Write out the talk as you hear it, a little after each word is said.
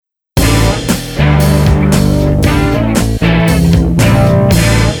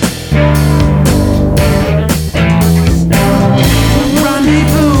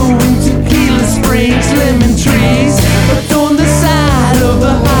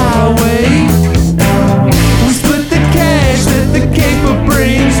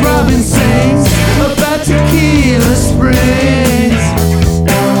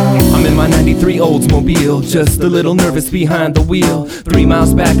just a little nervous behind the wheel. 3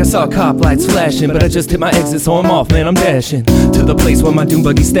 miles back I saw cop lights flashing, but I just hit my exit so I'm off, man, I'm dashing to the place where my dune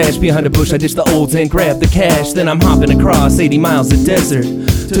buggy stashed. Behind a bush I ditched the olds and grabbed the cash. Then I'm hopping across 80 miles of desert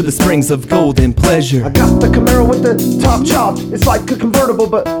to the springs of golden pleasure. I got the Camaro with the top chop. It's like a convertible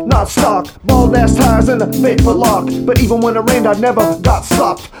but not stock. Bald ass tires and a vapor lock. But even when it rained I never got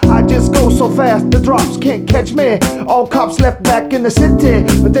stopped. I just go so fast the drops can't catch me. All cops left back in the city,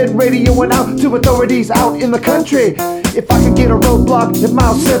 but then radio went out to authorities out in the country. If I could get a roadblock at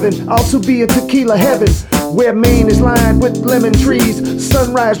mile 7, I'll soon be in tequila heaven, where Maine is lined with lemon trees,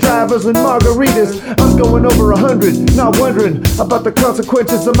 sunrise drivers and margaritas. I'm going over 100, not wondering about the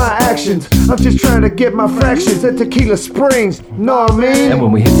consequences of my actions. I'm just trying to get my fractions at Tequila Springs, know what I mean? And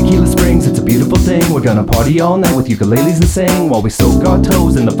when we hit Tequila Springs, it's a beautiful thing. We're gonna party all night with ukuleles and sing, while we soak our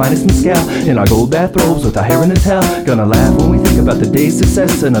toes in the finest mezcal, in our gold bathrobes with our hair in a towel. Gonna laugh when we think about the day's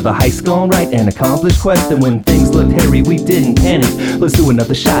success, another heist gone right, an accomplished quest. And when things looked hairy, we didn't panic. Let's do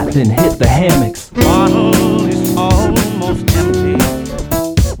another shot, then hit the hammocks. Bottle is almost empty.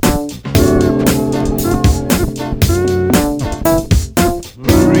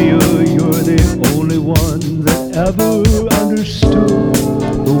 Maria, you're the only one that ever understood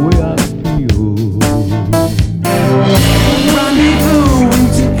the way I feel. Rendezvous in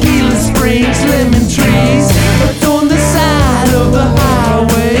Tequila Springs, lemon trees on the side of the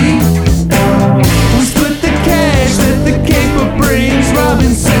highway. We split the cash that the caper brings.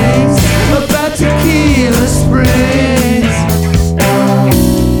 Robin sings about Tequila Springs.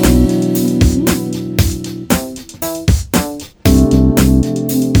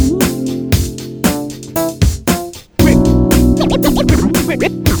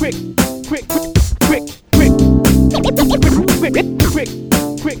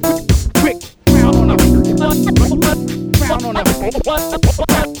 Crown on a